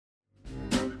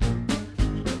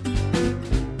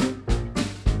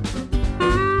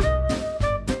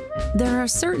There are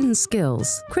certain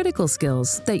skills, critical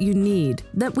skills, that you need,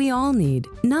 that we all need,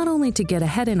 not only to get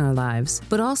ahead in our lives,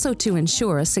 but also to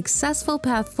ensure a successful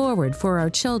path forward for our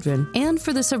children and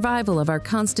for the survival of our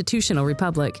constitutional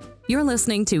republic. You're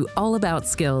listening to All About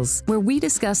Skills, where we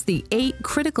discuss the 8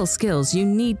 critical skills you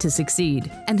need to succeed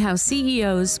and how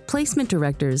CEOs, placement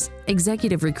directors,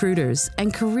 executive recruiters,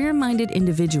 and career-minded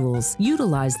individuals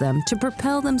utilize them to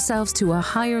propel themselves to a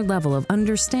higher level of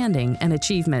understanding and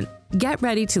achievement. Get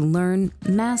ready to learn,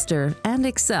 master, and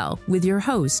excel with your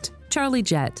host, Charlie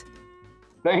Jett.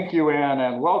 Thank you, Ann,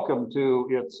 and welcome to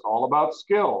It's All About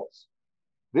Skills.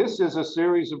 This is a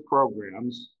series of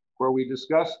programs where we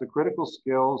discuss the critical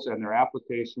skills and their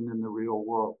application in the real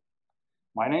world.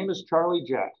 My name is Charlie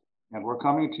Jett, and we're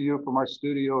coming to you from our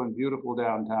studio in beautiful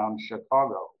downtown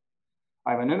Chicago.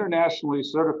 I'm an internationally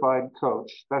certified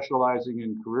coach specializing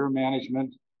in career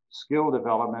management, skill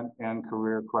development, and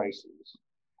career crises.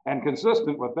 And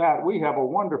consistent with that, we have a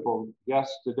wonderful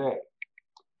guest today,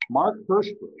 Mark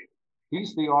Hershberg.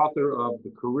 He's the author of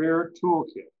The Career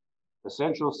Toolkit,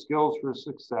 Essential Skills for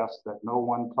Success That No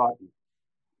One Taught You.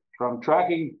 From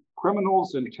tracking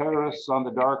criminals and terrorists on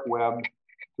the dark web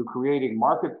to creating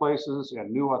marketplaces and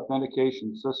new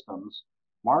authentication systems,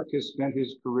 Mark has spent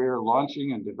his career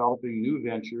launching and developing new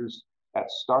ventures at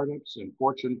startups in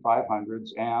Fortune 500s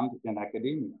and in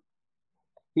academia.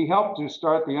 He helped to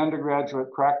start the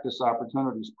undergraduate practice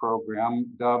opportunities program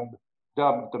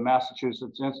dubbed the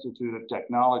Massachusetts Institute of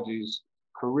Technology's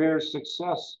Career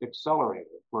Success Accelerator,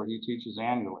 where he teaches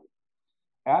annually.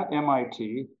 At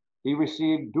MIT, he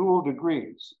received dual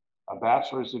degrees, a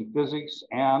bachelor's in physics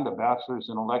and a bachelor's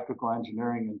in electrical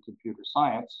engineering and computer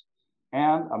science,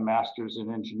 and a master's in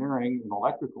engineering and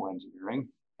electrical engineering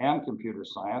and computer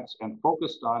science, and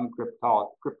focused on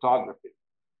cryptography.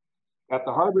 At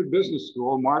the Harvard Business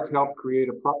School, Mark helped create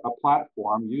a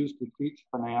platform used to teach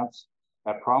finance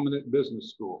at prominent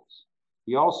business schools.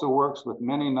 He also works with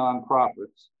many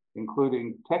nonprofits,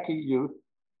 including Techie Youth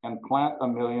and Plant a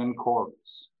Million Chorus.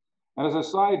 And as a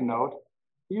side note,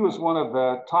 he was one of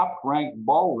the top-ranked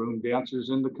ballroom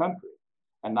dancers in the country,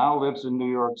 and now lives in New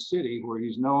York City, where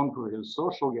he's known for his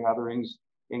social gatherings,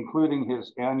 including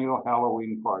his annual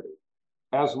Halloween party,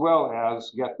 as well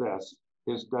as, get this,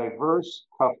 his diverse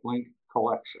cufflink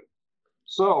collection.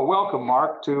 So welcome,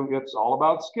 Mark, to It's All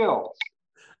About Skills.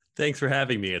 Thanks for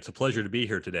having me. It's a pleasure to be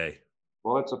here today.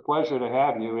 Well, it's a pleasure to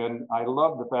have you, and I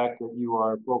love the fact that you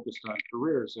are focused on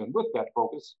careers. And with that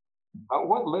focus,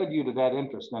 what led you to that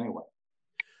interest anyway?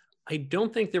 I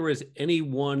don't think there was any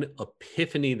one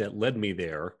epiphany that led me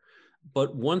there,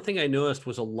 but one thing I noticed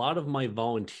was a lot of my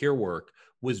volunteer work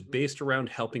was based around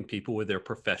helping people with their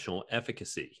professional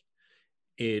efficacy.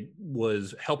 It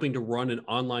was helping to run an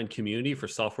online community for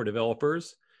software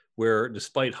developers where,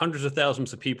 despite hundreds of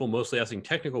thousands of people mostly asking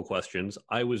technical questions,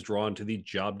 I was drawn to the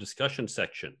job discussion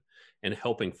section and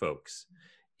helping folks.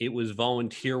 It was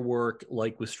volunteer work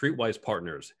like with Streetwise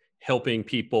Partners, helping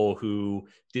people who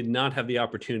did not have the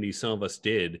opportunity some of us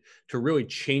did to really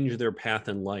change their path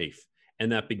in life.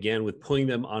 And that began with putting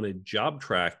them on a job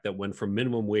track that went from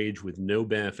minimum wage with no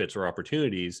benefits or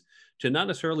opportunities to not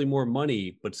necessarily more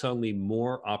money, but suddenly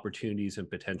more opportunities and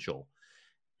potential.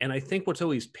 And I think what's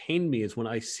always pained me is when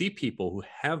I see people who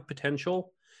have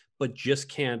potential, but just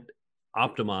can't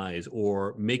optimize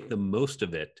or make the most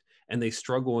of it, and they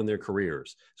struggle in their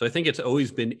careers. So I think it's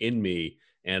always been in me,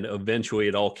 and eventually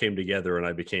it all came together and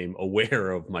I became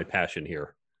aware of my passion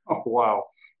here. Oh, wow.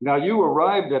 Now you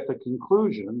arrived at the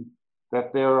conclusion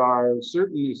that there are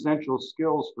certain essential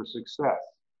skills for success,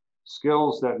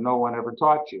 skills that no one ever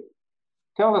taught you.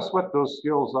 Tell us what those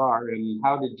skills are and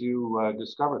how did you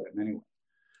discover them anyway?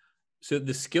 So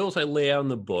the skills I lay out in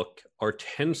the book are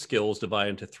 10 skills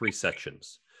divided into 3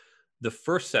 sections. The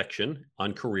first section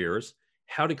on careers,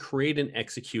 how to create and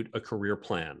execute a career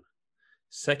plan.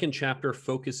 Second chapter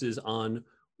focuses on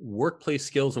workplace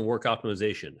skills and work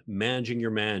optimization, managing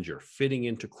your manager, fitting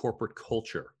into corporate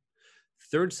culture.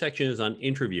 Third section is on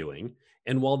interviewing.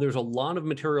 And while there's a lot of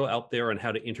material out there on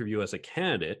how to interview as a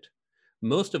candidate,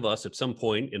 most of us at some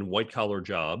point in white collar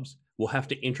jobs will have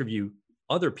to interview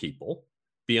other people,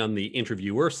 be on the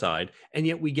interviewer side, and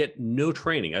yet we get no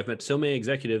training. I've met so many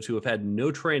executives who have had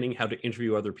no training how to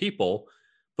interview other people.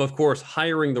 But of course,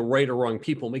 hiring the right or wrong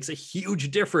people makes a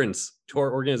huge difference to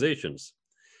our organizations.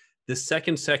 The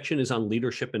second section is on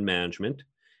leadership and management.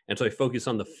 And so I focus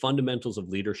on the fundamentals of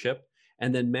leadership.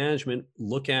 And then management,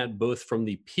 look at both from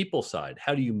the people side.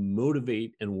 How do you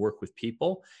motivate and work with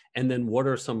people? And then what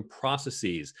are some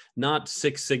processes, not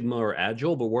Six Sigma or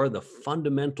Agile, but what are the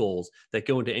fundamentals that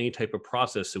go into any type of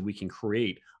process so we can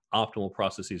create optimal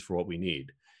processes for what we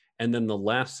need? And then the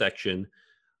last section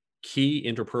key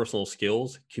interpersonal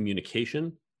skills: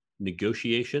 communication,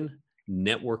 negotiation,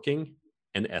 networking,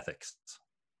 and ethics.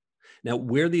 Now,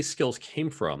 where these skills came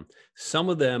from, some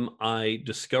of them I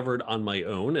discovered on my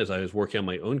own as I was working on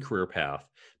my own career path,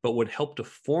 but what helped to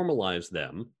formalize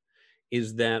them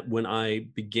is that when I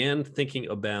began thinking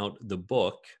about the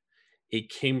book, it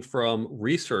came from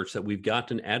research that we've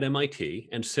gotten at MIT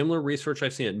and similar research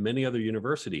I've seen at many other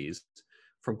universities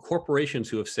from corporations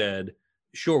who have said,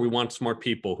 sure, we want smart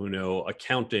people who know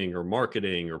accounting or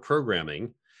marketing or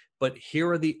programming, but here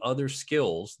are the other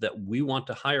skills that we want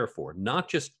to hire for, not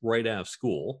just right out of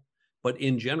school, but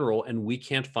in general, and we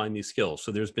can't find these skills.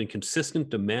 So there's been consistent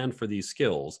demand for these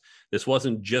skills. This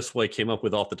wasn't just what I came up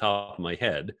with off the top of my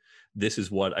head. This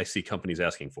is what I see companies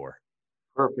asking for.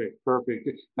 Perfect, perfect.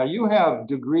 Now you have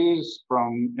degrees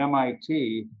from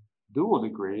MIT, dual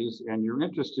degrees, and your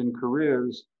interest in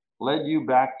careers led you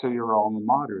back to your alma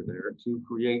mater there to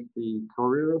create the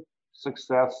Career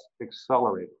Success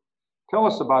Accelerator. Tell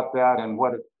us about that and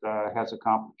what it has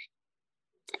accomplished.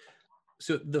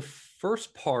 So the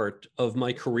first part of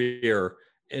my career,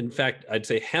 in fact, I'd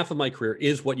say half of my career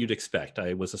is what you'd expect.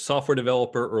 I was a software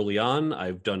developer early on.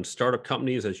 I've done startup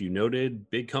companies, as you noted,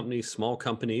 big companies, small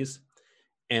companies,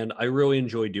 and I really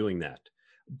enjoy doing that.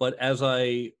 But as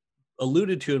I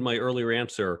alluded to in my earlier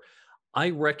answer,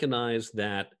 I recognized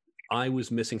that I was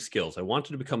missing skills. I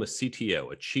wanted to become a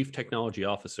CTO, a Chief Technology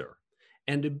Officer.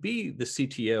 And to be the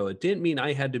CTO, it didn't mean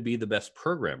I had to be the best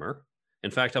programmer.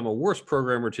 In fact, I'm a worse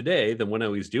programmer today than when I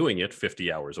was doing it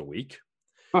 50 hours a week.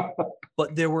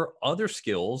 But there were other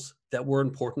skills that were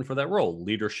important for that role: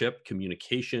 leadership,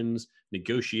 communications,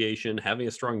 negotiation, having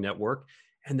a strong network.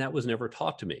 And that was never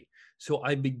taught to me. So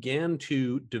I began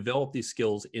to develop these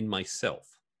skills in myself.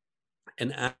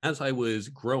 And as I was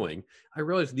growing, I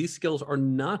realized these skills are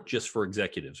not just for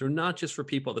executives or not just for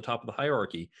people at the top of the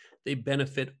hierarchy. They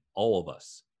benefit all of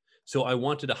us. So I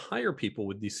wanted to hire people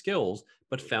with these skills,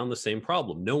 but found the same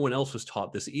problem. No one else was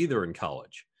taught this either in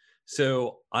college.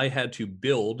 So I had to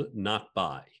build, not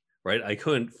buy, right? I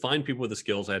couldn't find people with the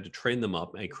skills. I had to train them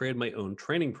up. And I created my own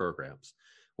training programs.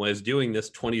 When I was doing this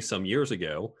 20 some years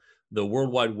ago, the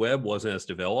World Wide Web wasn't as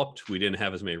developed. We didn't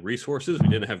have as many resources. We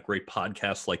didn't have great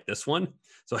podcasts like this one.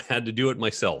 So I had to do it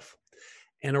myself.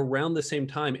 And around the same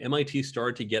time, MIT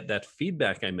started to get that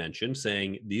feedback I mentioned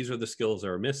saying, these are the skills that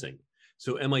are missing.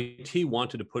 So MIT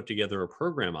wanted to put together a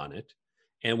program on it.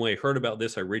 And when I heard about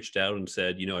this, I reached out and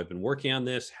said, I've been working on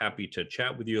this, happy to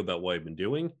chat with you about what I've been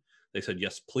doing. They said,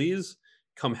 yes, please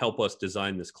come help us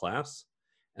design this class.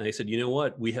 And I said, you know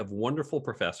what? We have wonderful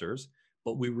professors,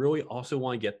 but we really also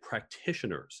want to get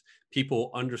practitioners.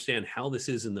 People understand how this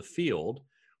is in the field.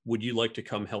 Would you like to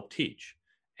come help teach?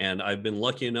 And I've been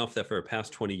lucky enough that for the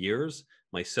past 20 years,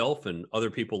 myself and other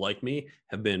people like me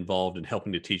have been involved in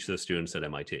helping to teach those students at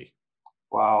MIT.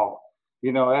 Wow.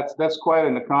 That's quite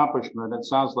an accomplishment. It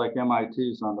sounds like MIT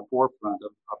is on the forefront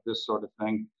of this sort of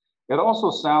thing. It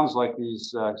also sounds like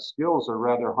these skills are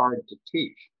rather hard to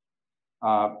teach.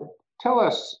 Tell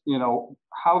us,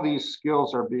 how these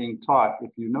skills are being taught,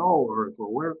 if you know or if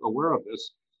we're aware of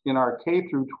this, in our K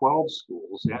through 12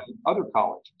 schools and other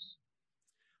colleges.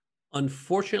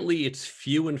 Unfortunately, it's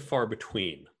few and far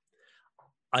between.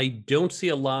 I don't see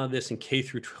a lot of this in K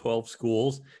through 12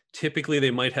 schools. Typically,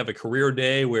 they might have a career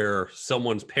day where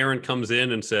someone's parent comes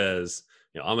in and says,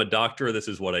 I'm a doctor, this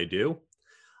is what I do.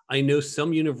 I know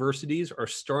some universities are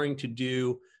starting to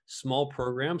do small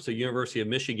programs. So University of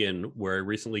Michigan, where I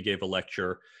recently gave a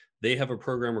lecture, they have a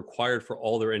program required for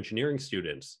all their engineering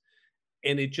students.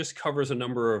 And it just covers a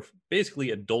number of basically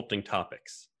adulting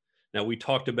topics. Now, we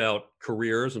talked about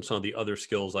careers and some of the other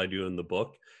skills I do in the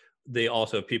book. They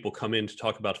also have people come in to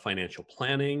talk about financial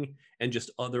planning and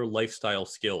just other lifestyle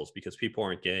skills because people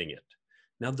aren't getting it.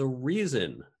 Now, the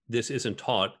reason this isn't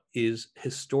taught is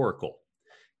historical.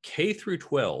 K through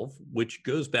 12, which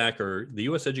goes back, or the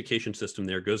US education system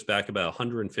there goes back about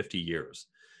 150 years.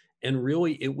 And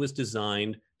really, it was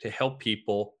designed to help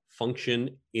people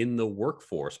function in the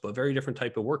workforce, but a very different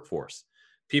type of workforce.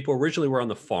 People originally were on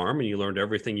the farm and you learned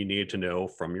everything you needed to know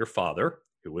from your father,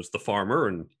 who was the farmer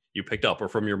and you picked up, or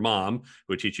from your mom, who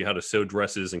would teach you how to sew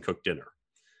dresses and cook dinner.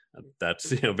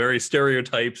 That's very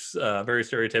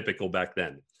stereotypical back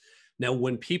then. Now,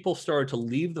 when people started to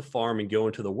leave the farm and go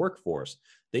into the workforce,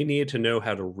 they needed to know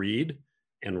how to read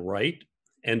and write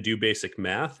and do basic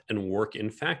math and work in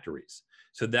factories.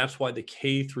 So that's why the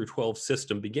K through 12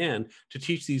 system began to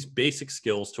teach these basic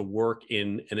skills to work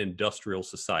in an industrial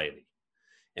society.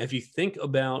 And if you think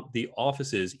about the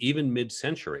offices, even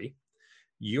mid-century,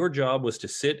 your job was to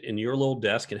sit in your little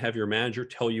desk and have your manager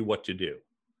tell you what to do.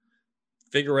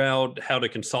 figure out how to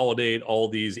consolidate all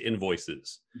these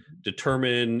invoices,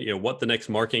 determine what the next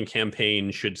marketing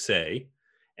campaign should say,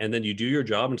 and then you do your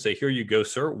job and say, here you go,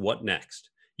 sir, what next?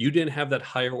 You didn't have that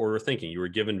higher order thinking. You were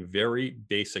given very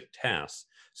basic tasks.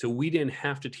 So we didn't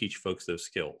have to teach folks those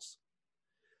skills.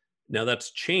 Now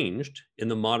that's changed in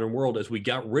the modern world as we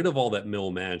got rid of all that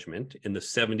middle management in the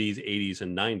 70s, 80s,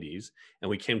 and 90s, and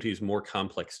we came to these more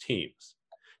complex teams.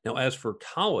 Now, as for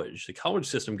college, the college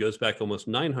system goes back almost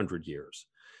 900 years,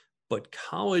 but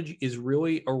college is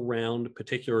really around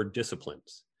particular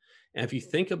disciplines. And if you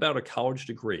think about a college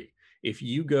degree, if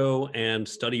you go and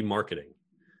study marketing,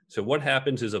 so what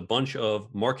happens is a bunch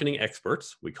of marketing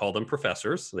experts, we call them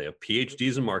professors, they have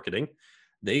PhDs in marketing,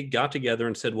 they got together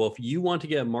and said, well, if you want to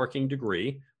get a marketing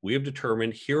degree, we have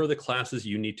determined here are the classes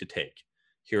you need to take.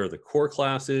 Here are the core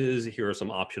classes, here are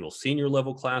some optional senior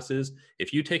level classes.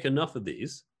 If you take enough of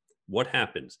these, what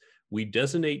happens? We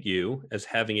designate you as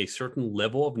having a certain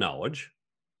level of knowledge,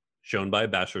 shown by a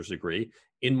bachelor's degree,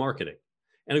 in marketing.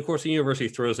 And of course, the university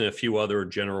throws in a few other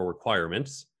general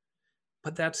requirements,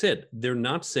 but that's it. They're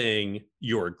not saying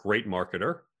you're a great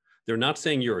marketer. They're not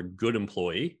saying you're a good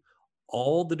employee.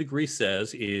 All the degree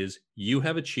says is you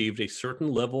have achieved a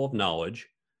certain level of knowledge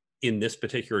in this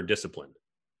particular discipline.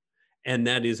 And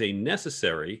that is a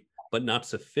necessary but not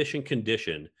sufficient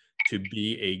condition to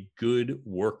be a good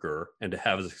worker and to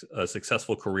have a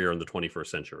successful career in the 21st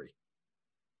century.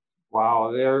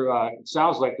 Wow, it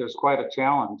sounds like there's quite a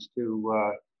challenge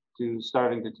to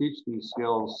starting to teach these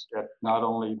skills at not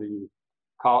only the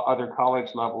other college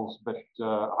levels, but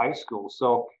high school.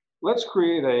 So let's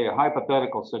create a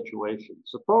hypothetical situation.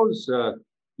 Suppose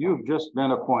you've just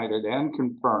been appointed and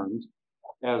confirmed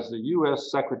as the U.S.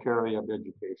 Secretary of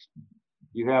Education.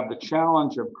 You have the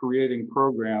challenge of creating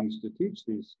programs to teach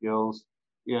these skills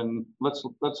in, let's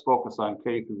focus on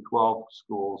K through 12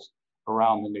 schools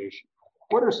around the nation.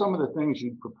 What are some of the things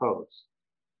you'd propose?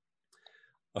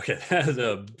 Okay, that is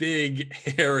a big,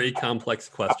 hairy, complex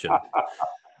question.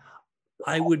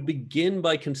 I would begin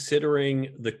by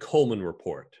considering the Coleman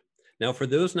Report. Now, for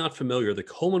those not familiar, the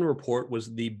Coleman Report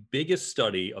was the biggest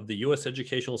study of the US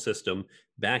educational system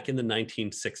back in the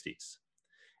 1960s.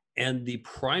 And the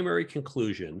primary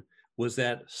conclusion was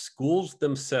that schools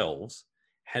themselves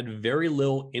had very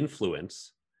little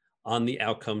influence on the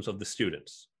outcomes of the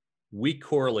students. Weak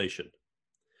correlation.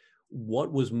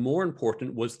 What was more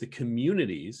important was the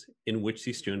communities in which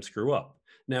these students grew up.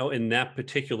 Now, in that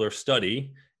particular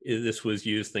study, this was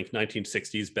used, think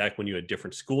 1960s, back when you had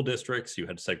different school districts, you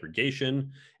had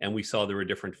segregation, and we saw there were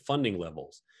different funding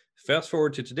levels. Fast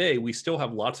forward to today, we still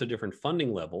have lots of different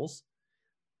funding levels,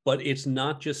 but it's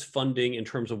not just funding in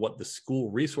terms of what the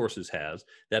school resources has.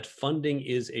 That funding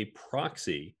is a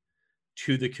proxy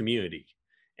to the community.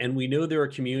 And we know there are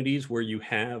communities where you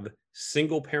have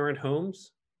single parent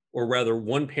homes, or rather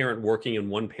one parent working and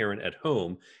one parent at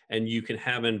home, and you can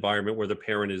have an environment where the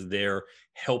parent is there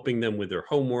helping them with their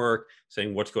homework,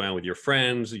 saying what's going on with your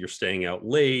friends, you're staying out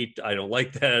late, I don't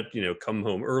like that, come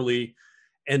home early.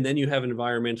 And then you have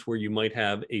environments where you might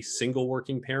have a single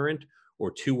working parent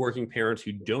or two working parents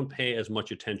who don't pay as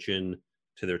much attention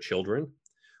to their children,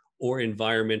 or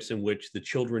environments in which the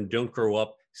children don't grow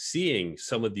up seeing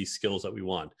some of these skills that we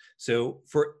want. So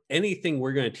for anything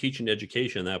we're going to teach in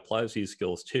education that applies to these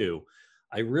skills too,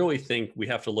 I really think we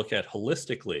have to look at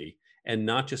holistically and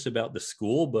not just about the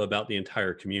school, but about the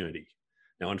entire community.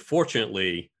 Now,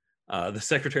 unfortunately, the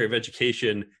Secretary of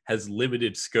Education has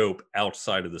limited scope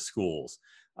outside of the schools.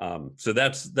 So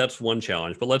that's one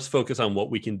challenge, but let's focus on what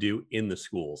we can do in the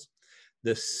schools.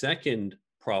 The second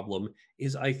problem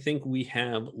is I think we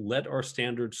have let our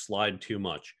standards slide too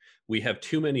much. We have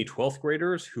too many 12th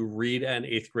graders who read at an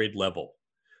 8th grade level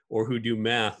or who do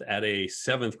math at a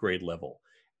 7th grade level.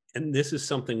 And this is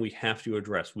something we have to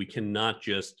address. We cannot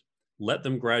just let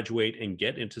them graduate and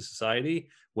get into society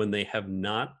when they have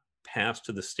not passed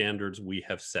to the standards we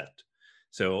have set.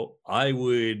 So I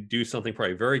would do something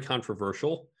probably very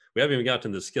controversial. We haven't even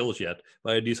gotten to the skills yet,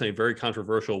 but I'd do something very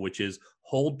controversial, which is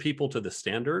hold people to the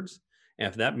standards. And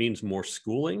if that means more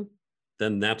schooling,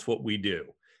 then that's what we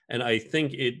do. And I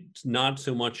think it's not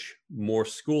so much more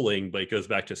schooling, but it goes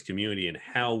back to this community and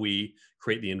how we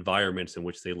create the environments in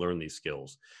which they learn these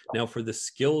skills. Now, for the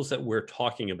skills that we're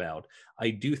talking about, I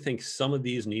do think some of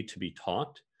these need to be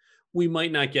taught. We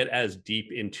might not get as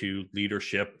deep into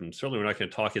leadership, and certainly we're not going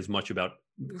to talk as much about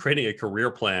creating a career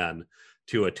plan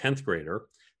to a 10th grader,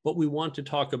 but we want to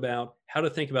talk about how to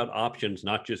think about options,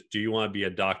 not just do you want to be a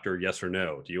doctor, yes or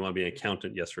no? Do you want to be an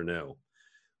accountant, yes or no?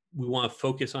 We want to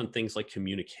focus on things like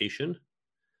communication,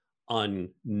 on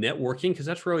networking, because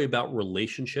that's really about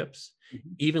relationships,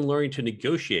 even learning to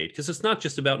negotiate, because it's not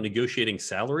just about negotiating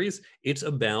salaries, it's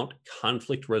about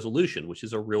conflict resolution, which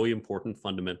is a really important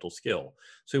fundamental skill.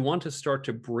 So we want to start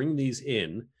to bring these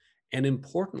in, and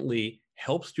importantly,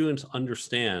 help students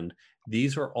understand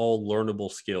these are all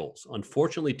learnable skills.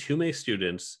 Unfortunately, too many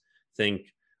students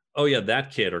think, oh yeah,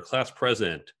 that kid or class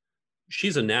president,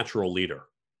 she's a natural leader.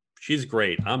 She's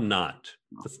great. I'm not.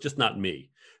 That's just not me.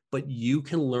 But you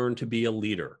can learn to be a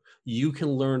leader. You can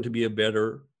learn to be a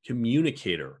better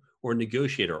communicator or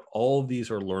negotiator. All of these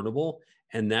are learnable,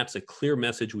 and that's a clear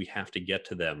message we have to get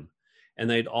to them. And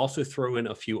I'd also throw in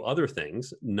a few other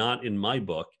things, not in my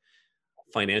book.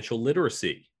 Financial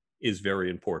literacy is very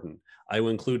important. I will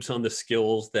include some of the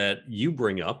skills that you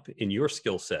bring up in your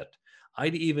skill set.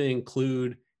 I'd even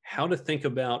include how to think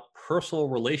about personal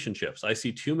relationships. I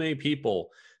see too many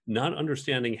people not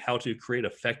understanding how to create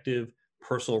effective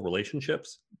personal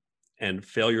relationships, and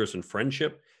failures in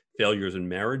friendship, failures in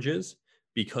marriages,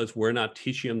 because we're not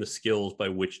teaching them the skills by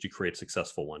which to create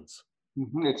successful ones.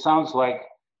 It sounds like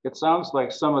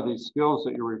some of these skills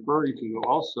that you're referring to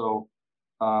also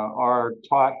are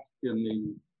taught in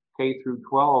the K through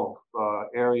 12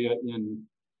 area in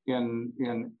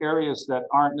areas that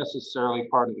aren't necessarily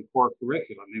part of the core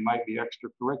curriculum. They might be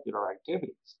extracurricular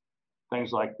activities,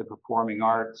 things like the performing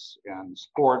arts and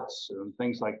sports and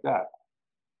things like that.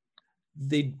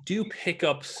 They do pick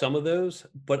up some of those,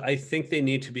 but I think they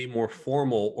need to be more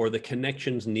formal, or the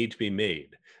connections need to be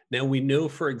made. Now, we know,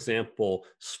 for example,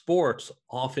 sports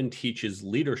often teaches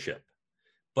leadership,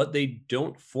 but they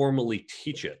don't formally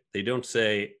teach it. They don't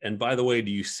say, and by the way,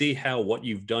 do you see how what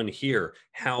you've done here,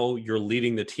 how you're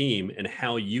leading the team, and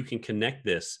how you can connect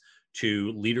this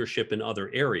to leadership in other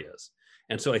areas?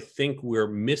 And so I think we're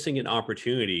missing an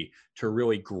opportunity to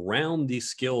really ground these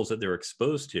skills that they're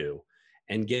exposed to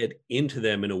and get into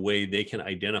them in a way they can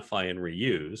identify and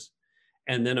reuse.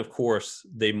 And then, of course,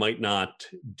 they might not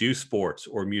do sports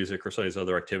or music or some of these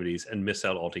other activities and miss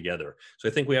out altogether. So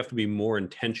I think we have to be more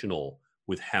intentional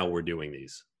with how we're doing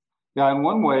these. Yeah, in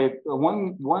one way,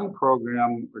 one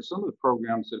program, or some of the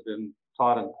programs that have been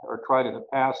taught or tried in the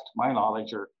past, to my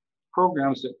knowledge, are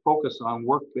programs that focus on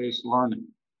work-based learning,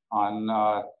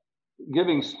 on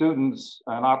giving students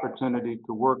an opportunity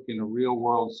to work in a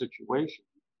real-world situation.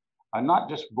 Not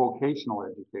just vocational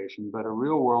education, but a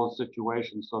real world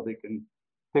situation, so they can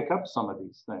pick up some of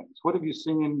these things. What have you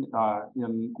seen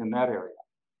in that area?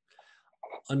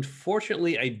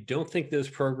 Unfortunately, I don't think those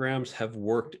programs have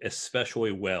worked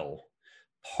especially well.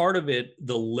 Part of it,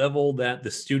 the level that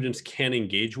the students can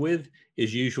engage with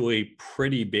is usually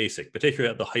pretty basic,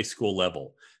 particularly at the high school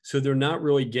level. So they're not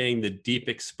really getting the deep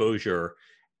exposure,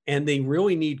 and they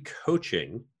really need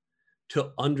coaching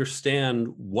to understand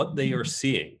what they are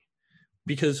seeing.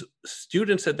 Because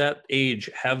students at that age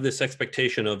have this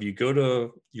expectation of, you go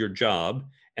to your job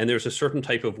and there's a certain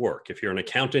type of work. If you're an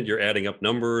accountant, you're adding up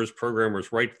numbers,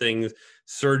 programmers write things,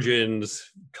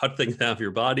 surgeons cut things out of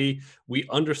your body. We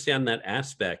understand that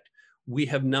aspect. We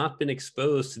have not been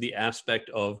exposed to the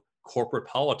aspect of corporate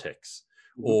politics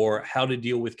or how to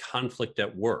deal with conflict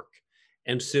at work.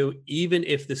 And so even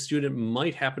if the student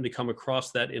might happen to come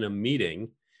across that in a meeting,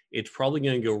 it's probably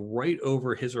going to go right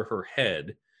over his or her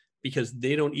head, because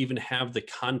they don't even have the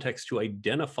context to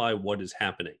identify what is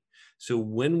happening. So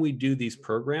when we do these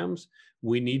programs,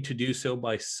 we need to do so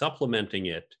by supplementing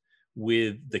it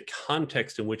with the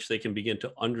context in which they can begin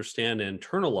to understand and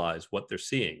internalize what they're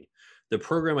seeing. The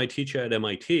program I teach at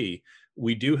MIT,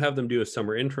 we do have them do a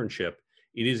summer internship.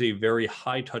 It is a very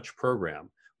high touch program.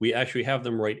 We actually have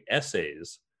them write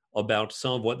essays about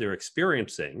some of what they're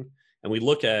experiencing. And we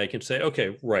look at it and say,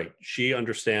 okay, right, she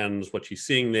understands what she's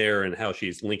seeing there and how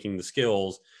she's linking the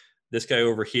skills. This guy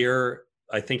over here,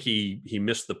 I think he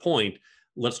missed the point.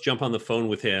 Let's jump on the phone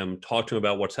with him, talk to him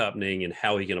about what's happening and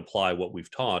how he can apply what we've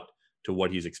taught to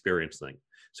what he's experiencing.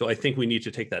 So I think we need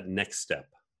to take that next step.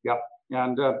 Yep.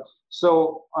 And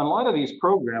so a lot of these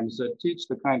programs that teach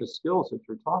the kind of skills that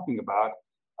you're talking about,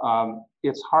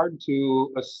 it's hard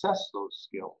to assess those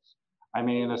skills. I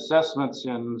mean, assessments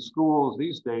in schools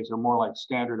these days are more like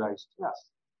standardized tests.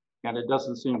 And it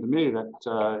doesn't seem to me that,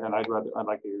 and I'd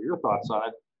like to hear your thoughts on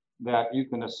it, that you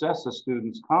can assess a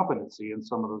student's competency in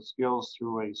some of those skills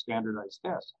through a standardized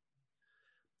test.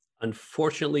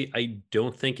 Unfortunately, I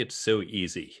don't think it's so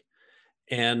easy.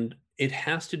 And it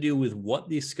has to do with what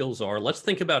these skills are. Let's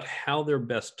think about how they're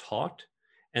best taught,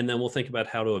 and then we'll think about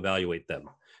how to evaluate them.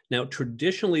 Now,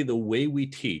 traditionally, the way we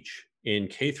teach in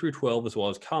K through 12 as well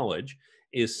as college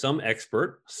is some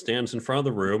expert stands in front of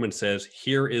the room and says,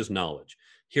 here is knowledge.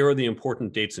 Here are the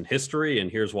important dates in history,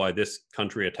 and here's why this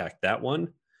country attacked that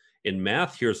one. In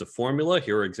math, here's a formula,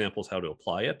 here are examples how to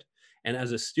apply it. And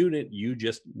as a student, you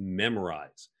just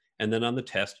memorize. And then on the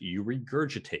test, you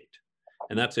regurgitate.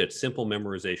 And that's it, simple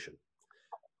memorization.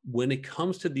 When it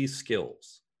comes to these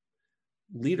skills,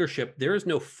 leadership, there is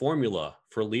no formula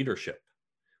for leadership.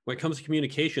 When it comes to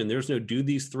communication, there's no do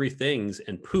these 3 things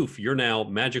and poof, you're now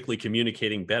magically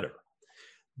communicating better.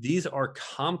 These are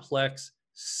complex,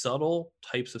 subtle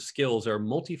types of skills that are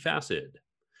multifaceted.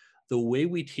 The way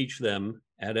we teach them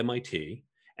at MIT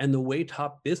and the way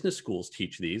top business schools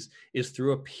teach these is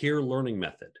through a peer learning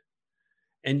method.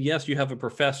 And yes, you have a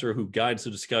professor who guides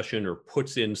the discussion or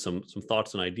puts in some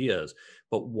thoughts and ideas.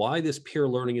 But why this peer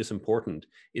learning is important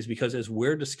is because as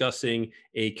we're discussing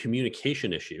a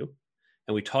communication issue,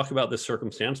 and we talk about this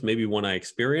circumstance, maybe one I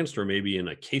experienced, or maybe in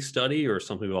a case study or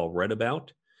something we all read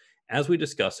about, as we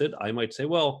discuss it, I might say,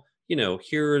 well,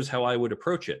 here's how I would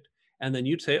approach it. And then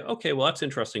you'd say, okay, well, that's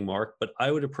interesting, Mark, but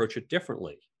I would approach it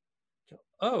differently.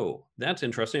 Oh, that's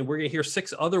interesting. We're going to hear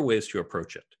 6 other ways to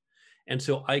approach it. And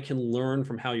so I can learn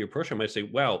from how you approach it. I might say,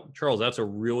 wow, Charles, that's a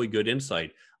really good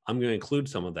insight. I'm going to include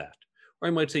some of that. Or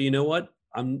I might say, you know what?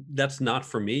 That's not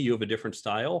for me. You have a different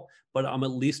style, but I'm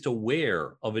at least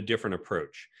aware of a different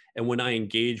approach. And when I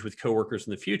engage with coworkers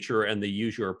in the future and they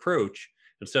use your approach,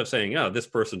 instead of saying, oh, this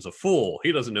person's a fool,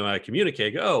 he doesn't know how to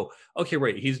communicate, oh, okay,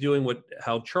 right, he's doing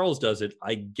how Charles does it.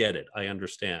 I get it. I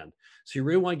understand. So you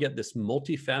really want to get this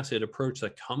multifaceted approach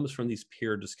that comes from these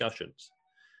peer discussions.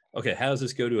 Okay, how does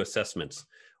this go to assessments?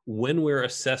 When we're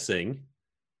assessing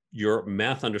your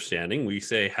math understanding, we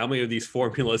say, how many of these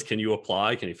formulas can you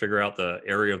apply? Can you figure out the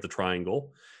area of the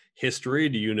triangle? History,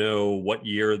 do you know what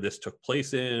year this took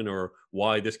place in or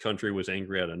why this country was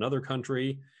angry at another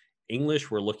country? English,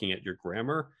 we're looking at your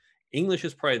grammar. English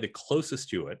is probably the closest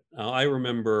to it. I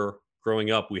remember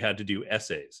growing up, we had to do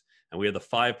essays, and we had the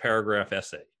 5-paragraph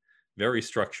essay, very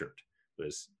structured. It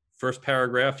was first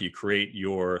paragraph, you create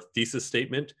your thesis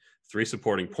statement, 3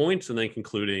 supporting points, and then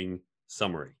concluding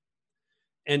summary.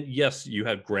 And yes, you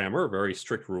had grammar, very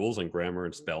strict rules on grammar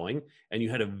and spelling, and you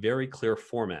had a very clear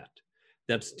format.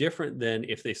 That's different than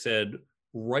if they said,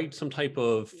 write some type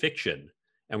of fiction,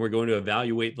 and we're going to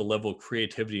evaluate the level of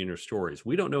creativity in your stories.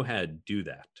 We don't know how to do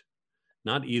that.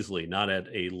 Not easily, not at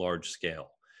a large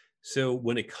scale. So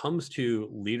when it comes to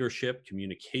leadership,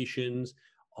 communications,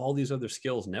 all these other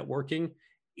skills, networking,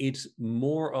 it's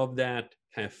more of that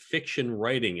kind of fiction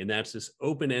writing, and that's this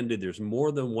open-ended. There's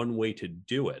more than one way to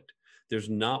do it. There's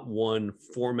not one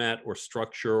format or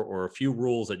structure or a few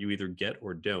rules that you either get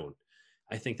or don't.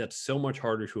 I think that's so much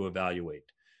harder to evaluate.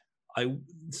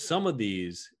 Some of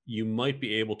these, you might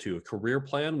be able to, a career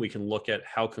plan, we can look at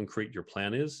how concrete your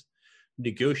plan is.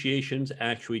 Negotiations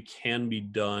actually can be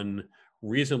done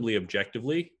reasonably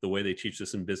objectively. The way they teach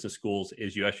this in business schools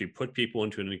is you actually put people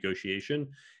into a negotiation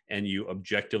and you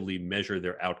objectively measure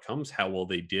their outcomes, how well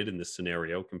they did in this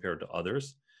scenario compared to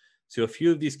others. So a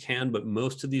few of these can, but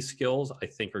most of these skills I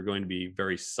think are going to be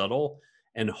very subtle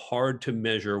and hard to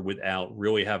measure without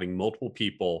really having multiple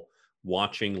people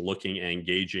watching, looking, and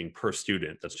engaging per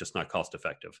student. That's just not cost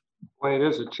effective. Well, it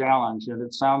is a challenge, and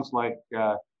it sounds like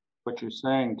what you're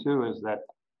saying too is that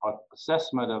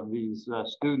assessment of these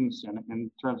students in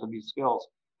terms of these skills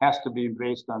has to be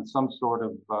based on some sort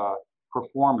of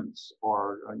performance,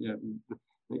 or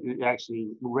actually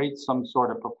rate some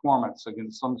sort of performance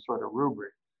against some sort of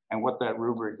rubric. And what that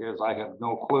rubric is, I have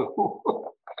no clue.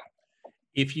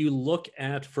 If you look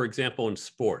at, for example, in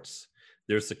sports,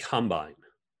 there's the combine.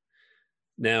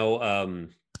 Now,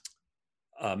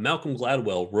 Malcolm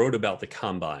Gladwell wrote about the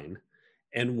combine,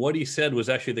 and what he said was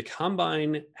actually the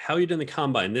combine, how you do in the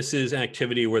combine, this is an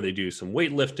activity where they do some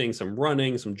weightlifting, some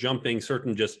running, some jumping,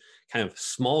 certain just kind of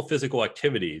small physical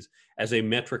activities as a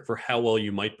metric for how well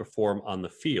you might perform on the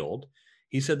field.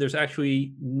 He said there's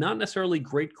actually not necessarily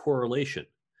great correlation.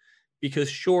 Because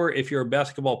sure, if you're a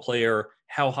basketball player,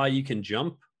 how high you can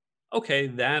jump, okay,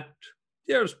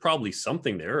 there's probably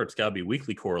something there. It's got to be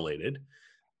weakly correlated.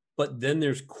 But then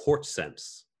there's court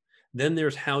sense. Then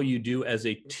there's how you do as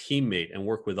a teammate and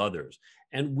work with others.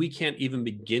 And we can't even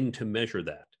begin to measure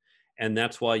that. And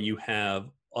that's why you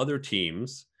have other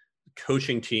teams,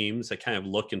 coaching teams that kind of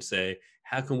look and say,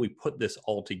 how can we put this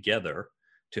all together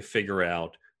to figure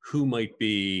out who might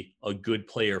be a good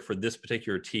player for this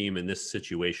particular team in this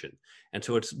situation? And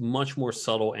so it's much more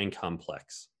subtle and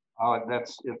complex. Oh,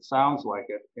 it sounds like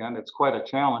it, and it's quite a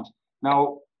challenge.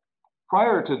 Now,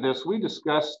 prior to this, we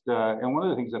discussed, and one of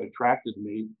the things that attracted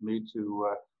me to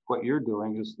what you're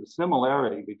doing is the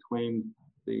similarity between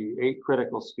the 8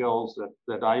 critical skills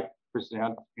that I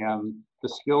present and the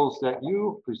skills that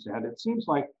you present. It seems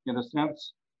like, in a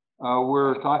sense,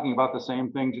 we're talking about the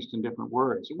same thing, just in different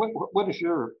words. What's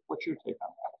your take on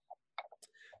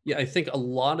Yeah, I think a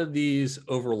lot of these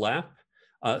overlap.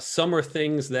 Some are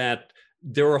things that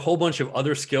there are a whole bunch of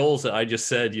other skills that I just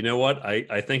said, you know what,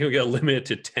 I think I'm going to limit it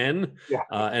to 10.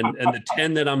 that? And the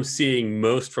 10 that I'm seeing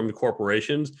most from the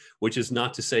corporations, which is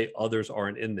not to say others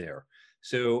aren't in there.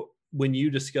 So when you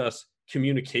discuss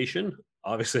communication,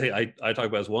 obviously I talk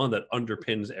about as one that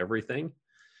underpins everything.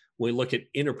 When we look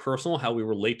at interpersonal, how we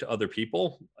relate to other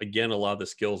people, again, a lot of the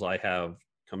skills I have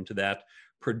come to that.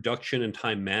 Production and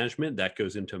time management, that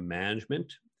goes into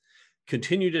management.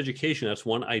 Continued education, that's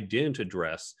one I didn't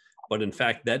address, but in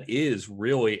fact, that is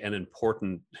really an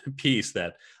important piece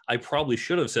that I probably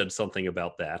should have said something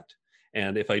about that.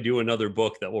 And if I do another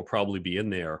book, that will probably be in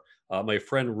there. My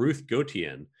friend Ruth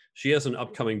Gauthier, she has an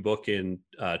upcoming book in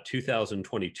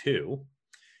 2022,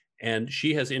 and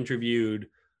she has interviewed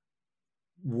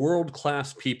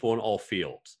world-class people in all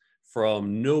fields,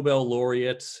 from Nobel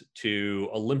laureates to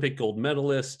Olympic gold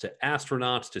medalists to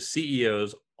astronauts to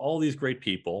CEOs, all these great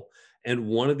people. And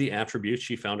one of the attributes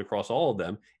she found across all of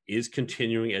them is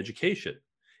continuing education.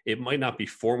 It might not be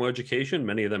formal education.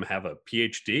 Many of them have a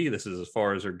PhD. This is as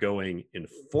far as they're going in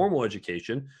formal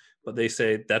education, but they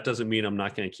say that doesn't mean I'm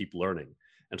not going to keep learning.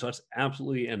 And so that's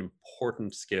absolutely an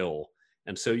important skill.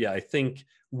 And so, yeah, I think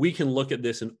we can look at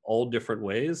this in all different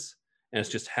ways, and it's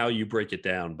just how you break it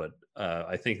down. But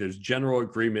I think there's general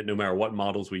agreement, no matter what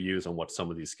models we use, on what some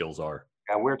of these skills are.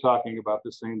 Yeah, we're talking about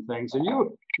the same things. And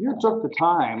you took the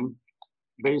time,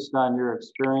 based on your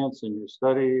experience and your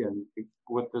study and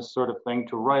with this sort of thing,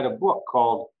 to write a book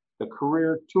called The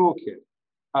Career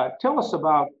Toolkit. Tell us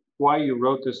about why you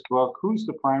wrote this book, who's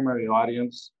the primary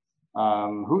audience,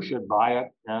 who should buy it,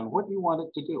 and what do you want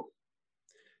it to do?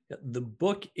 The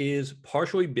book is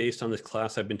partially based on this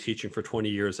class I've been teaching for 20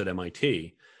 years at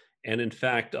MIT. And in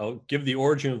fact, I'll give the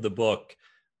origin of the book.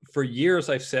 For years,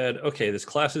 I've said, okay, this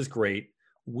class is great.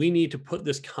 We need to put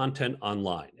this content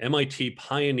online. MIT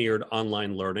pioneered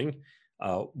online learning.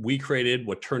 We created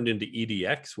what turned into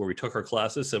EDX, where we took our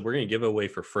classes, said we're going to give it away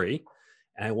for free.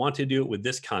 And I want to do it with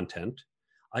this content.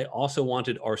 I also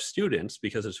wanted our students,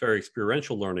 because it's very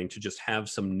experiential learning, to just have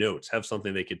some notes, have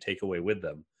something they could take away with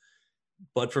them.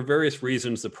 But for various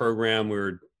reasons, the program, we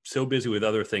were so busy with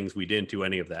other things, we didn't do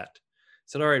any of that.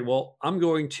 Said, all right, well, I'm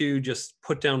going to just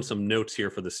put down some notes here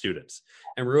for the students.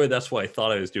 And really, that's what I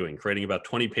thought I was doing, creating about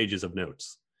 20 pages of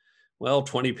notes. Well,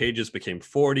 20 pages became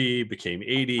 40, became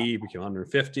 80, became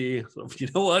 150. So you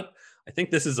know what? I think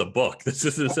this is a book. This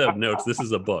isn't a set of notes. This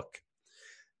is a book.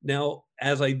 Now,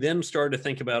 as I then started to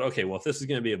think about, okay, well, if this is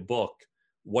going to be a book,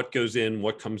 what goes in,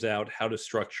 what comes out, how to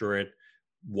structure it,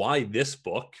 why this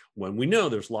book, when we know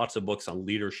there's lots of books on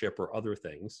leadership or other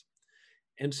things.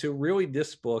 And so really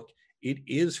this book, it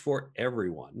is for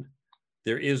everyone.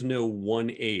 There is no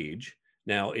one age.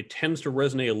 Now, it tends to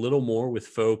resonate a little more with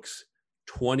folks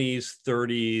 20s,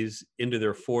 30s, into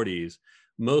their 40s,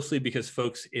 mostly because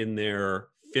folks in their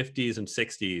 50s and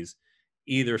 60s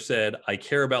either said, I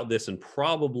care about this and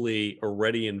probably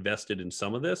already invested in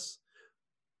some of this,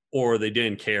 or they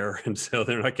didn't care, and so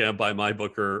they're not going to buy my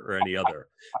book or any other.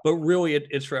 But really,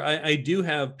 it's for, I do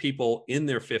have people in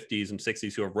their 50s and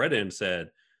 60s who have read it and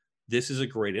said, this is a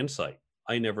great insight.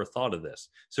 I never thought of this.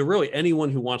 So really, anyone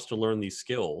who wants to learn these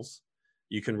skills,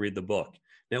 you can read the book.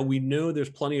 Now, we know there's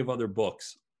plenty of other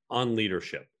books on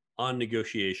leadership, on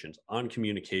negotiations, on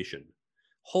communication,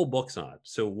 whole books on it.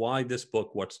 So why this book?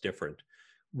 What's different?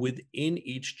 Within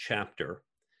each chapter,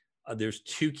 there's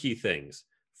two key things.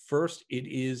 First, it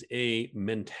is a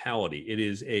mentality. It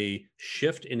is a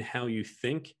shift in how you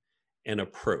think and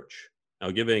approach.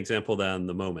 I'll give an example of that in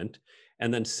the moment.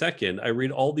 And then second, I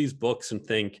read all these books and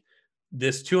think,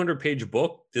 this 200-page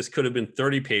book, this could have been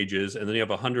 30 pages, and then you have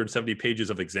 170 pages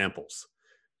of examples.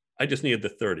 I just needed the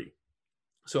 30.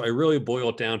 So I really boil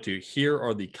it down to, here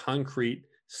are the concrete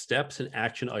steps and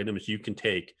action items you can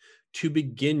take to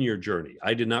begin your journey.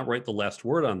 I did not write the last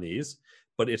word on these,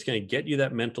 but it's going to get you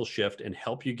that mental shift and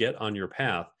help you get on your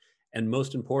path. And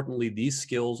most importantly, these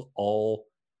skills all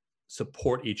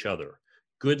support each other.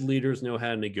 Good leaders know how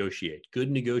to negotiate.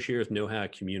 Good negotiators know how to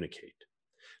communicate.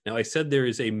 Now, I said there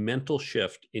is a mental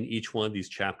shift in each one of these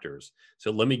chapters.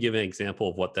 So let me give an example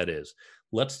of what that is.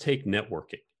 Let's take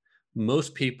networking.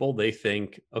 Most people, they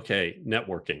think, okay,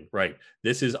 networking, right?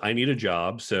 This is, I need a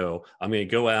job. So I'm going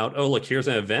to go out. Oh, look, here's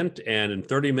an event. And in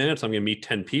 30 minutes, I'm going to meet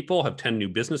 10 people, have 10 new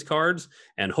business cards,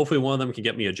 and hopefully one of them can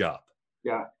get me a job.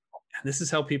 Yeah. And this is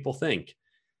how people think.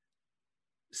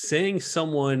 Saying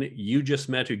someone you just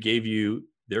met who gave you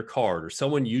their card, or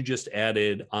someone you just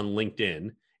added on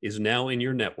LinkedIn is now in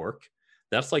your network.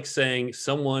 That's like saying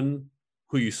someone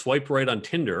who you swiped right on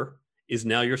Tinder is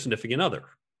now your significant other,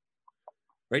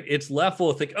 right? It's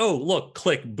level to think, oh, look,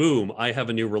 click, boom, I have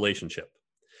a new relationship.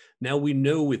 Now we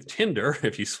know with Tinder,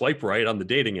 if you swipe right on the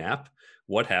dating app,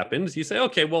 what happens? You say,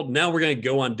 okay, well, now we're going to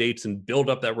go on dates and build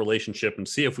up that relationship and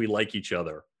see if we like each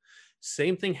other.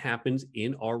 Same thing happens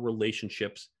in our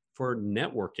relationships for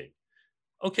networking.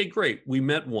 Okay, great. We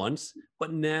met once,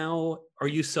 but now are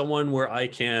you someone where I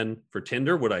can, for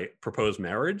Tinder, would I propose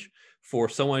marriage? For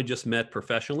someone I just met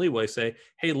professionally, would I say,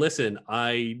 hey, listen,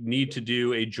 I need to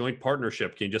do a joint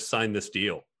partnership. Can you just sign this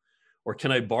deal? Or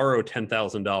can I borrow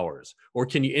 $10,000? Or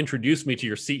can you introduce me to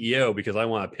your CEO because I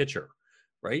want a pitcher,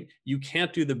 right? You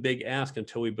can't do the big ask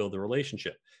until we build the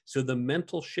relationship. So the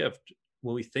mental shift,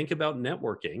 when we think about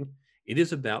networking, it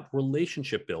is about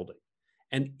relationship building.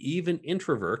 And even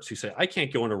introverts who say, I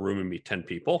can't go in a room and meet 10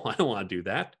 people. I don't want to do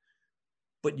that.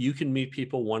 But you can meet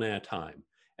people one at a time.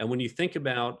 And when you think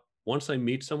about, once I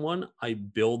meet someone, I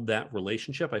build that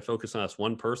relationship. I focus on this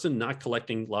one person, not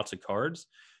collecting lots of cards.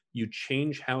 You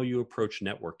change how you approach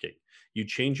networking. You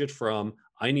change it from,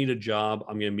 I need a job,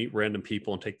 I'm going to meet random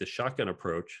people and take the shotgun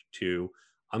approach, to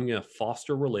I'm going to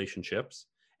foster relationships.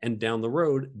 And down the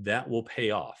road, that will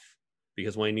pay off.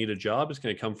 Because when I need a job, it's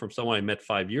going to come from someone I met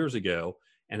 5 years ago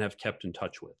and have kept in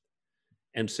touch with.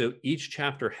 And so each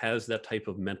chapter has that type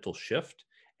of mental shift,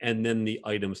 and then the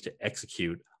items to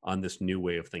execute on this new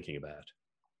way of thinking about it.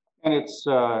 And it's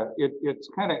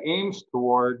kind of aims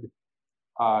toward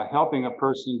helping a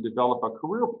person develop a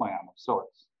career plan of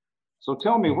sorts. So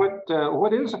tell me,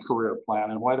 what is a career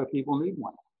plan and why do people need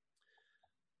one?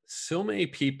 So many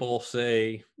people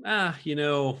say,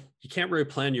 you can't really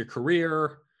plan your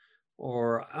career,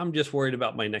 or I'm just worried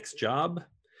about my next job.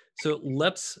 So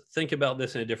let's think about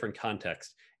this in a different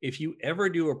context. If you ever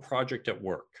do a project at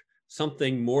work,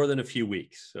 something more than a few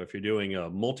weeks, so if you're doing a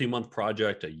multi-month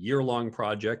project, a year-long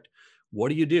project, what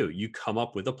do? You come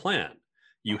up with a plan.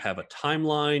 You have a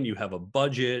timeline, you have a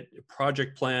budget, a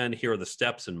project plan, here are the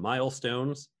steps and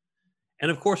milestones. And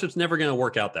of course, it's never going to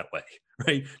work out that way,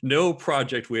 right? No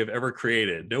project we have ever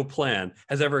created, no plan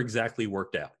has ever exactly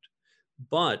worked out.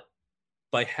 But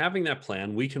by having that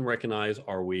plan, we can recognize,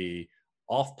 are we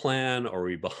off plan? Are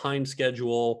we behind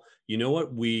schedule? You know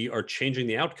what? We are changing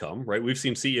the outcome, right? We've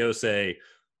seen CEOs say,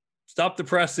 stop the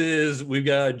presses. We've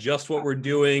got to adjust what we're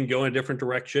doing, go in a different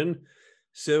direction.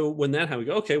 So when that happens, we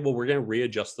go, okay, well, we're going to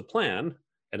readjust the plan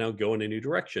and now go in a new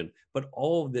direction. But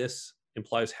all of this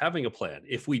implies having a plan.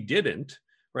 If we didn't,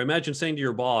 or imagine saying to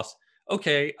your boss,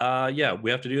 okay,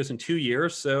 we have to do this in 2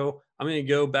 years. So I'm going to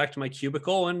go back to my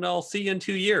cubicle and I'll see you in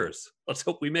 2 years. Let's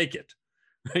hope we make it.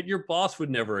 Right? Your boss would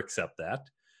never accept that.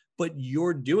 But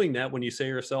you're doing that when you say to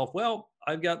yourself, well,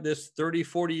 I've got this 30,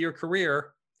 40-year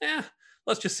career.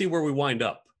 Let's just see where we wind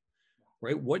up.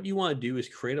 Right? What you want to do is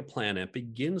create a plan that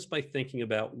begins by thinking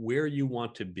about where you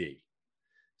want to be.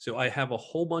 So I have a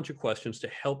whole bunch of questions to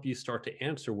help you start to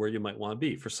answer where you might want to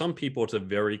be. For some people, it's a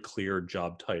very clear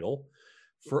job title.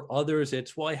 For others,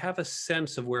 it's, well, I have a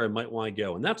sense of where I might want to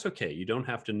go. And that's okay. You don't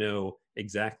have to know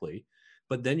exactly.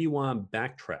 But then you want to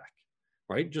backtrack,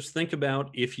 right? Just think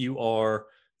about if you are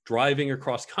driving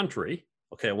across country.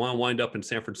 Okay, I want to wind up in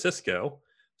San Francisco.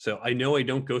 So I know I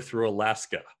don't go through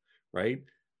Alaska, right?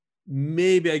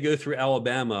 Maybe I go through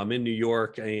Alabama. I'm in New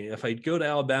York. If I go to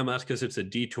Alabama, that's because it's a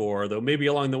detour, though maybe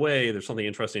along the way, there's something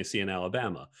interesting to see in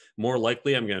Alabama. More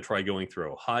likely, I'm going to try going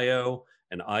through Ohio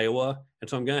and Iowa. And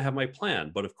so I'm going to have my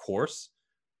plan. But of course,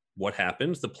 what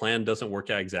happens? The plan doesn't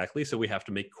work out exactly. So we have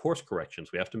to make course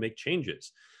corrections. We have to make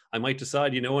changes. I might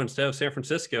decide, instead of San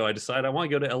Francisco, I decide I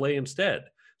want to go to LA instead.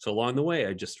 So along the way,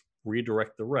 I just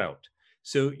redirect the route.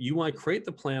 So you want to create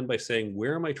the plan by saying,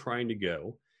 where am I trying to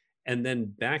go? And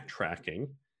then backtracking,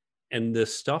 and the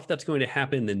stuff that's going to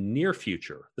happen in the near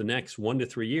future, the next 1 to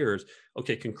 3 years.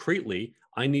 Okay, concretely,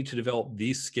 I need to develop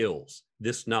these skills,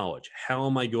 this knowledge. How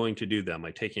am I going to do them? Am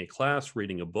I taking a class,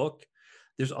 reading a book?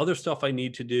 There's other stuff I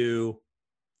need to do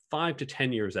 5 to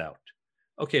 10 years out.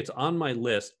 Okay, it's on my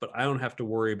list, but I don't have to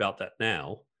worry about that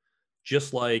now.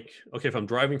 Just like, okay, if I'm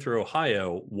driving through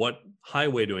Ohio, what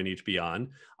highway do I need to be on?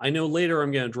 I know later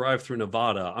I'm going to drive through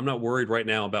Nevada. I'm not worried right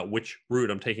now about which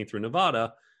route I'm taking through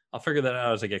Nevada. I'll figure that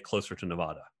out as I get closer to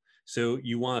Nevada. So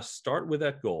you want to start with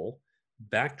that goal,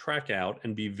 backtrack out,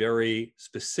 and be very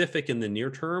specific in the near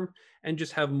term, and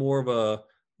just have more of a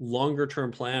longer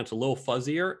term plan. It's a little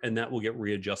fuzzier, and that will get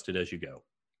readjusted as you go.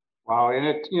 Wow,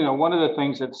 and one of the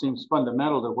things that seems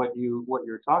fundamental to what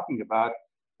you're talking about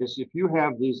is if you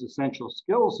have these essential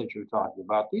skills that you're talking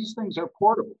about, these things are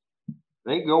portable.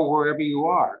 They go wherever you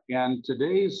are. And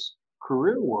today's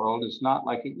career world is not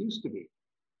like it used to be.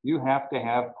 You have to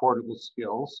have portable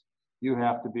skills. You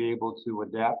have to be able to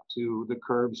adapt to the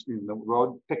curves in the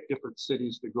road, pick different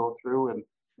cities to go through,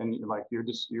 and like your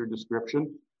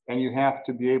description. And you have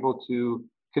to be able to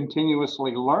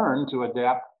continuously learn to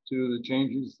adapt to the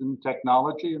changes in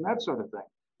technology and that sort of thing.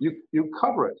 You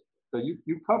cover it. So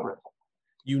you cover it.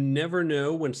 You never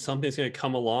know when something's going to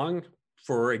come along.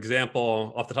 For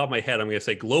example, off the top of my head, I'm going to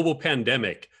say global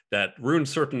pandemic that ruined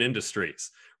certain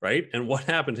industries, right? And what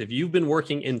happens if you've been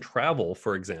working in travel,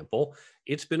 for example,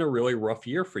 it's been a really rough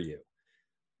year for you.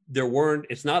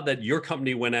 It's not that your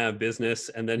company went out of business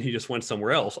and then you just went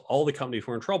somewhere else. All the companies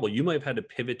were in trouble. You might have had to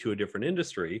pivot to a different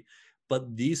industry,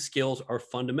 but these skills are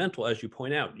fundamental, as you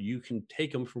point out. You can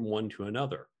take them from one to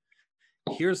another.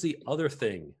 Here's the other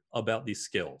thing about these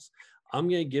skills. I'm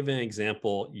going to give an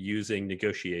example using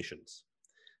negotiations.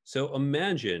 So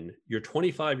imagine you're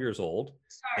 25 years old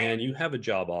and you have a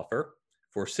job offer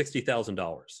for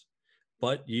 $60,000,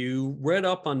 but you read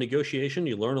up on negotiation.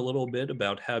 You learn a little bit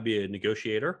about how to be a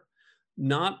negotiator,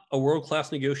 not a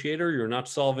world-class negotiator. You're not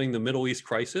solving the Middle East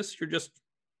crisis. You're just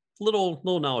little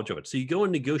knowledge of it. So you go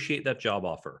and negotiate that job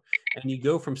offer and you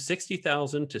go from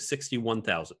 60,000 to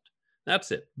 61,000.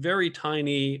 That's it. Very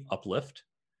tiny uplift.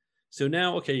 So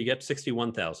now, okay, you get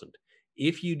 61,000.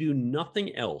 If you do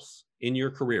nothing else in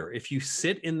your career, if you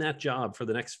sit in that job for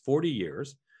the next 40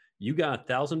 years, you got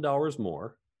 $1,000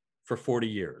 more for 40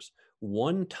 years.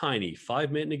 One tiny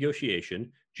 5-minute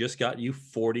negotiation just got you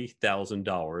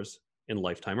 $40,000 in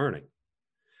lifetime earning.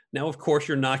 Now, of course,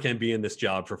 you're not going to be in this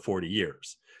job for 40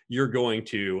 years. You're going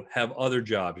to have other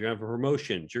jobs. You're going to have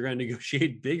promotions. You're going to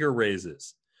negotiate bigger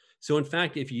raises. So in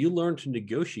fact, if you learn to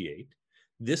negotiate,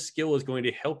 this skill is going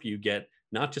to help you get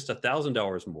not just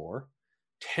 $1,000 more,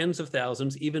 tens of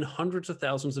thousands, even hundreds of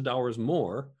thousands of dollars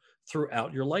more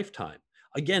throughout your lifetime.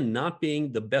 Again, not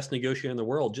being the best negotiator in the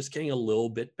world, just getting a little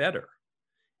bit better.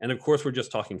 And of course, we're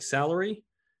just talking salary.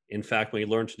 In fact, when you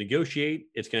learn to negotiate,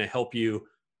 it's going to help you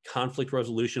conflict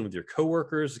resolution with your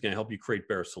coworkers. It's going to help you create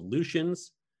better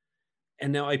solutions.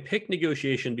 And now I pick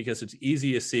negotiation because it's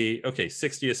easy to see, okay,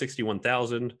 60 to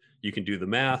 61,000, you can do the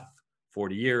math,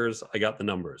 40 years, I got the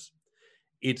numbers.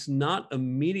 It's not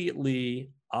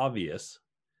immediately obvious,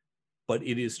 but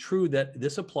it is true that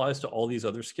this applies to all these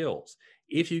other skills.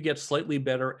 If you get slightly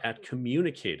better at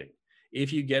communicating,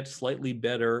 if you get slightly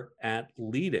better at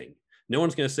leading, no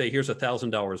one's going to say, here's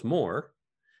 $1,000 more,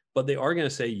 but they are going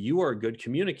to say, you are a good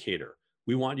communicator.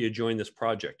 We want you to join this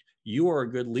project. You are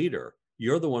a good leader.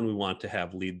 You're the one we want to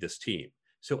have lead this team.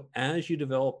 So as you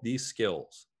develop these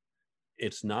skills,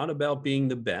 it's not about being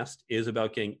the best, it is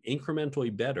about getting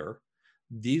incrementally better.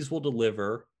 These will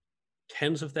deliver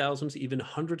tens of thousands, even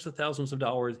hundreds of thousands of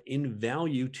dollars in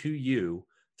value to you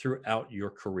throughout your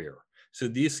career. So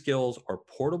these skills are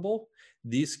portable.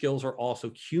 These skills are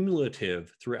also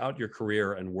cumulative throughout your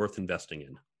career and worth investing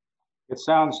in. It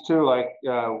sounds too like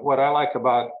what I like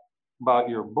about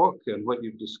your book and what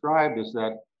you've described is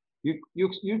that you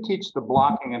teach the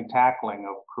blocking and tackling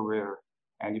of career,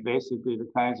 and you basically the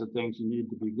kinds of things you need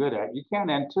to be good at. You can't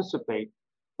anticipate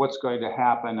what's going to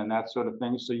happen and that sort of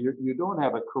thing. So you don't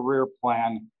have a career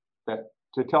plan that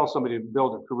to tell somebody to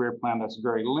build a career plan that's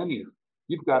very linear.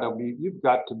 You've got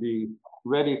to be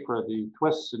ready for the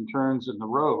twists and turns in the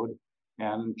road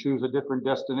and choose a different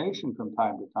destination from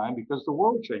time to time because the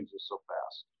world changes so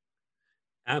fast.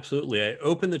 Absolutely. I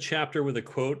opened the chapter with a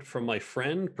quote from my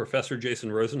friend, Professor Jason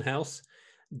Rosenhaus.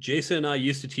 Jason and I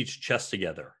used to teach chess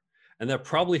together, and that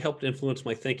probably helped influence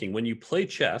my thinking. When you play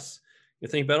chess, you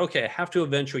think about, okay, I have to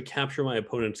eventually capture my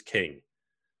opponent's king.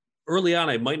 Early on,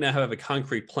 I might not have a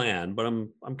concrete plan, but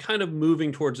I'm kind of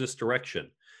moving towards this direction.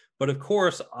 But of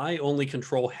course, I only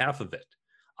control half of it.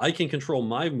 I can control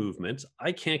my movements.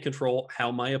 I can't control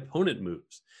how my opponent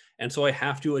moves. And so I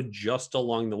have to adjust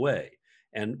along the way.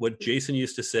 And what Jason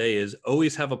used to say is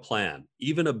always have a plan.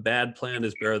 Even a bad plan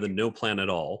is better than no plan at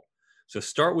all. So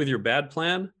start with your bad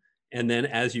plan, and then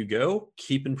as you go,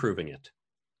 keep improving it.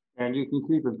 And you can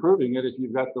keep improving it if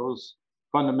you've got those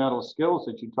fundamental skills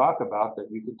that you talk about that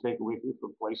you can take with you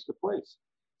from place to place.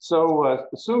 So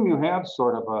assume you have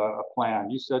sort of a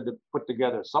plan. You said to put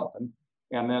together something.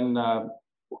 And then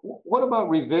what about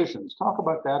revisions? Talk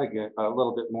about that again a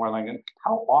little bit more, Lincoln.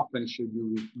 How often should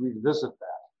you revisit that?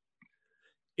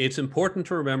 It's important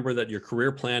to remember that your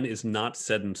career plan is not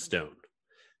set in stone.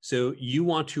 So you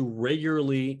want to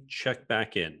regularly check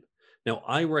back in. Now,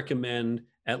 I recommend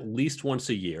at least once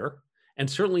a year. And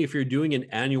certainly if you're doing an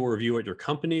annual review at your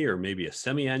company or maybe a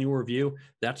semi-annual review,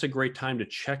 that's a great time to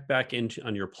check back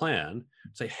on your plan,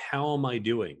 say, how am I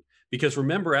doing? Because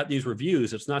remember, at these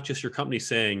reviews, it's not just your company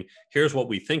saying, here's what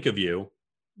we think of you,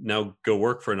 now go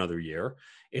work for another year.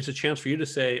 It's a chance for you to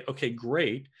say, okay,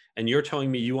 great. And you're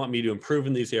telling me you want me to improve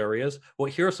in these areas.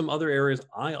 Well, here are some other areas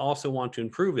I also want to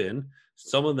improve in.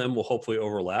 Some of them will hopefully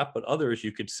overlap, but others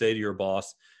you could say to your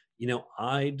boss,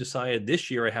 I decided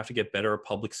this year I have to get better at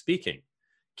public speaking.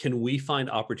 Can we find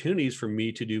opportunities for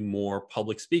me to do more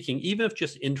public speaking, even if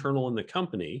just internal in the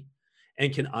company?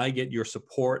 And can I get your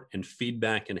support and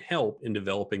feedback and help in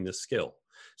developing this skill?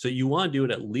 So you want to do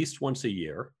it at least once a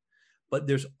year, but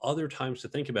there's other times to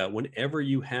think about. Whenever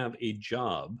you have a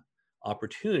job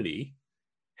opportunity,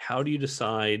 how do you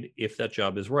decide if that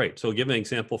job is right? So I'll give an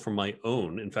example from my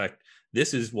own. In fact,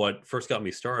 this is what first got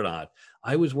me started on.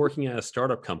 I was working at a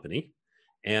startup company,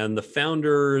 and the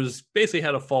founders basically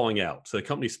had a falling out. So the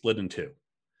company split in two.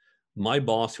 My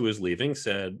boss, who was leaving,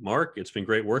 said, Mark, it's been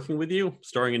great working with you.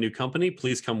 Starting a new company,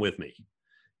 please come with me.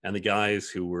 And the guys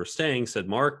who were staying said,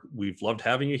 Mark, we've loved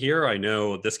having you here. I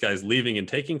know this guy's leaving and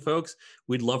taking folks.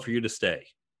 We'd love for you to stay.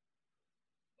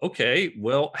 Okay,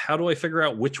 well, how do I figure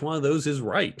out which one of those is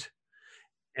right?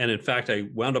 And in fact, I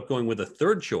wound up going with a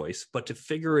third choice. But to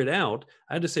figure it out,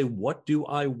 I had to say, what do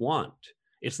I want?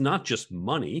 It's not just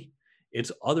money.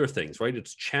 It's other things, right?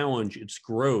 It's challenge, it's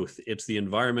growth, it's the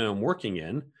environment I'm working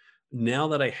in. Now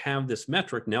that I have this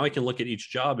metric, now I can look at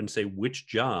each job and say which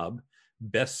job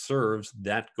best serves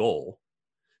that goal.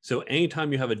 So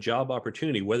anytime you have a job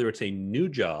opportunity, whether it's a new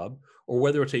job or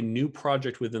whether it's a new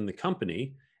project within the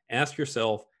company, ask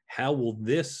yourself, how will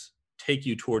this take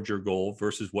you towards your goal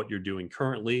versus what you're doing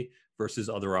currently versus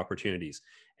other opportunities?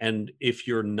 And if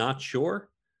you're not sure,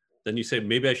 then you say,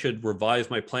 maybe I should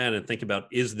revise my plan and think about,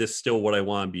 is this still what I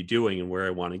want to be doing and where I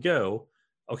want to go?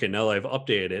 Okay, now that I've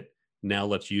updated it, now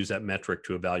let's use that metric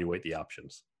to evaluate the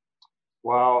options.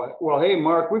 Wow. Well, hey,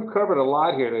 Mark, we've covered a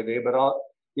lot here today, but I'll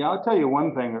tell you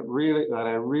one thing that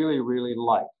I really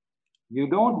like. You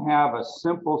don't have a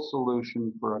simple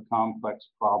solution for a complex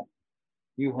problem.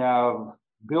 You have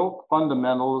built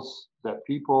fundamentals that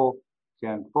people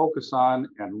can focus on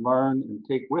and learn and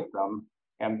take with them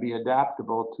and be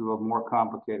adaptable to a more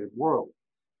complicated world.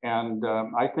 And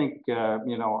I think,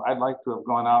 I'd like to have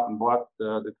gone out and bought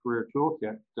the Career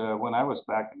Toolkit when I was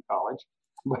back in college.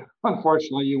 But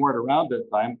unfortunately, you weren't around at the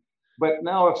time. But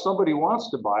now if somebody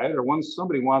wants to buy it or once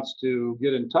somebody wants to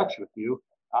get in touch with you,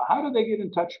 how do they get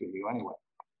in touch with you anyway?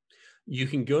 You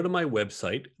can go to my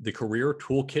website,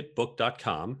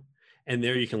 thecareertoolkitbook.com, and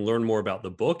there you can learn more about the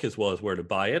book as well as where to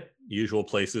buy it. Usual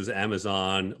places,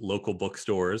 Amazon, local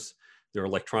bookstores. There are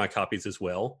electronic copies as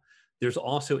well. There's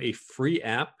also a free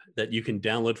app that you can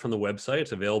download from the website.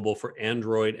 It's available for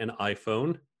Android and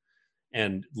iPhone,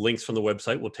 and links from the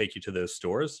website will take you to those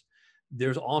stores.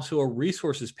 There's also a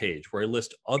resources page where I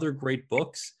list other great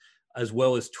books, as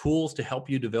well as tools to help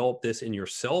you develop this in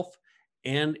yourself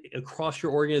and across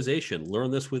your organization.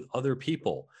 Learn this with other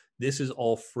people. This is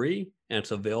all free, and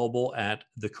it's available at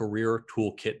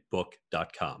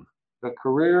thecareertoolkitbook.com.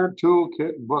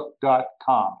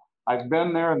 Thecareertoolkitbook.com. I've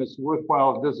been there, and it's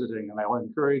worthwhile visiting, and I will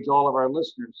encourage all of our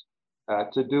listeners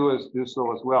to do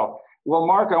so as well. Well,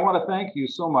 Mark, I want to thank you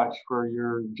so much for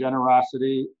your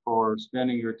generosity, for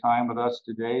spending your time with us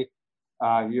today.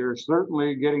 You're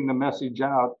certainly getting the message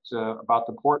out about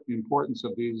the importance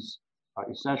of these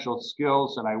essential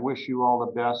skills, and I wish you all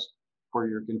the best for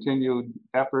your continued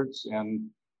efforts, and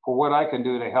for what I can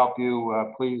do to help you,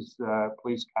 please count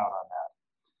on that.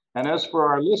 And as for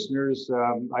our listeners,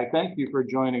 I thank you for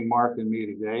joining Mark and me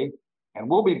today, and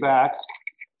we'll be back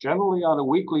generally on a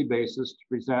weekly basis to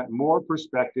present more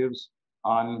perspectives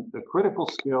on the critical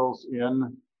skills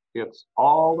in It's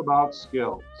All About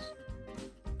Skills.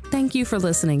 Thank you for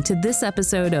listening to this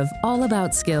episode of All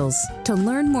About Skills. To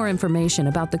learn more information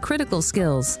about the critical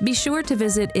skills, be sure to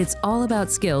visit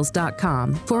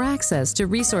it'sallaboutskills.com for access to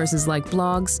resources like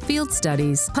blogs, field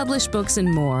studies, published books, and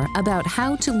more about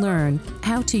how to learn,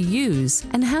 how to use,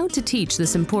 and how to teach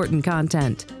this important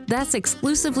content. That's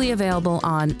exclusively available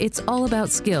on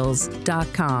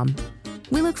it'sallaboutskills.com.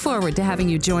 We look forward to having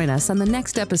you join us on the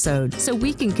next episode so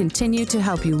we can continue to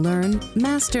help you learn,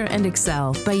 master, and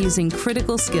excel by using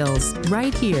critical skills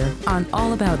right here on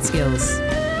All About Skills.